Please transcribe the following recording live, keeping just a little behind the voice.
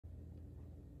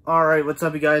Alright, what's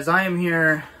up you guys? I am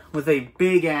here with a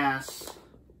big ass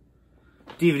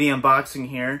DVD unboxing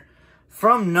here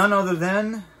from none other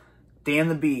than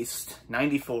DanTheBeast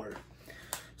 94.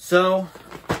 So,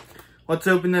 let's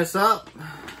open this up.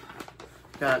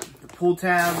 Got the pull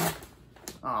tab.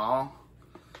 Aw.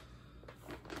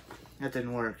 That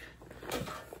didn't work.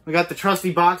 We got the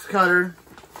trusty box cutter.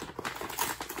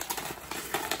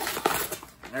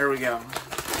 There we go.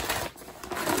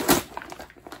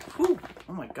 Whew.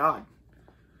 Oh my god.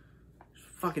 There's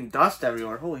fucking dust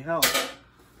everywhere. Holy hell.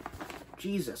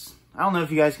 Jesus. I don't know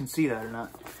if you guys can see that or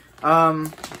not.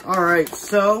 Alright,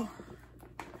 so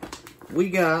we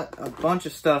got a bunch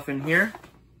of stuff in here.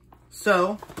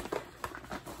 So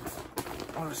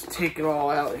I'll just take it all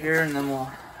out here and then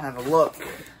we'll have a look.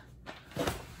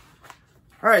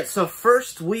 Alright, so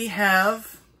first we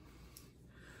have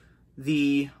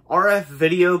the RF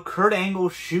video Kurt Angle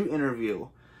shoot interview.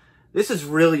 This is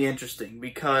really interesting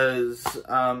because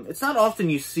it's not often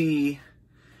you see,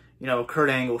 you know, a Kurt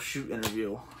Angle shoot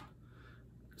interview.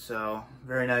 So,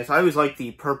 very nice. I always like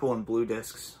the purple and blue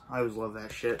discs. I always love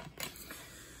that shit.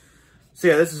 So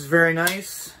yeah, this is very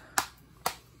nice.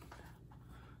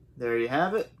 There you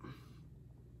have it.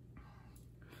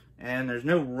 And there's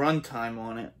no runtime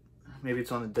on it. Maybe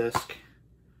it's on the disc.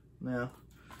 No.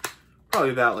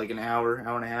 Probably about like an hour,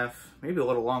 hour and a half. Maybe a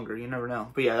little longer. You never know.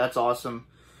 But yeah, that's awesome.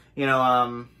 You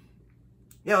know,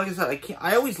 yeah, like I said,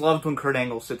 I always loved when Kurt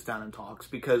Angle sits down and talks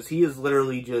because he is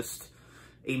literally just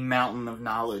a mountain of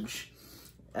knowledge.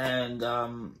 And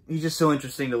he's just so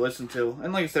interesting to listen to.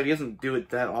 And like I said, he doesn't do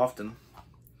it that often.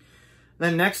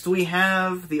 Then next we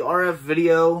have the RF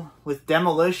video with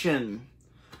Demolition.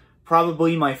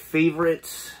 Probably my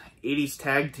favorite 80s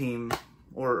tag team,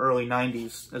 or early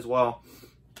 90s as well.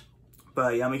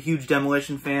 But yeah, I'm a huge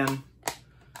Demolition fan.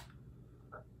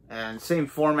 And same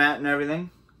format and everything.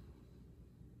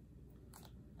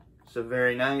 So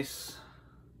very nice.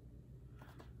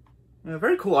 Yeah,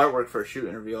 very cool artwork for a shoot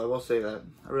interview, I will say that.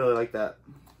 I really like that.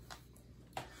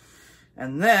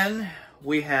 And then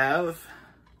we have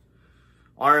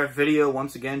RF video,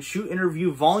 once again, shoot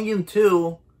interview volume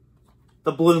 2,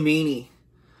 the Blue Meanie.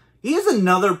 He is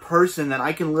another person that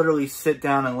I can literally sit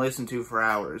down and listen to for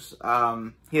hours.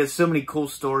 He has so many cool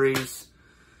stories.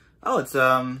 Oh, it's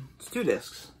 2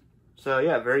 discs. So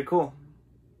yeah, very cool.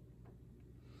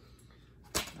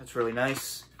 That's really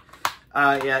nice.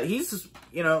 Yeah, he's,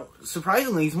 you know,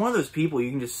 surprisingly, he's one of those people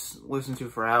you can just listen to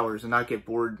for hours and not get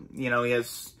bored. You know, he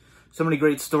has so many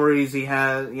great stories. He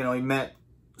had, you know, he met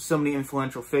so many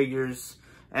influential figures,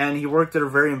 and he worked at a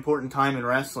very important time in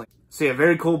wrestling. So yeah,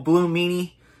 very cool Blue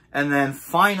Meanie. And then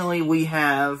finally we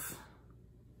have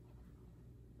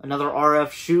another RF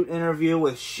shoot interview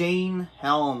with Shane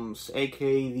Helms,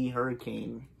 aka the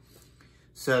Hurricane.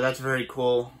 So that's very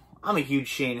cool. I'm a huge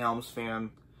Shane Helms fan.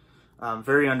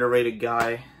 Very underrated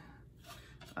guy.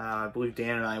 I believe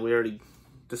Dan and I, we already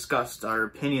discussed our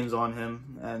opinions on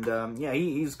him. And yeah,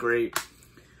 he's great.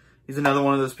 He's another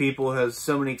one of those people who has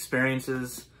so many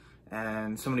experiences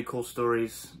and so many cool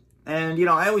stories. And, you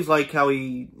know, I always like how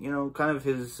he, you know, kind of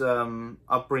his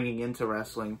upbringing into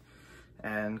wrestling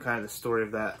and kind of the story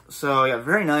of that. So, yeah,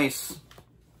 very nice.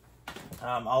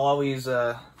 I'll always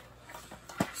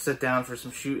sit down for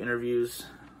some shoot interviews.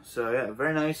 So, yeah,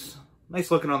 very nice. Nice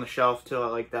looking on the shelf, too. I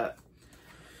like that.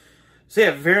 So,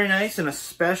 yeah, very nice. And a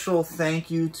special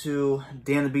thank you to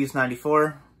DanTheBeast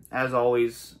 94. As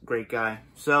always, great guy.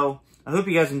 So, I hope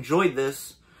you guys enjoyed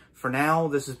this. For now,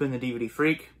 this has been the DVD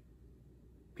Freak.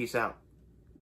 Peace out.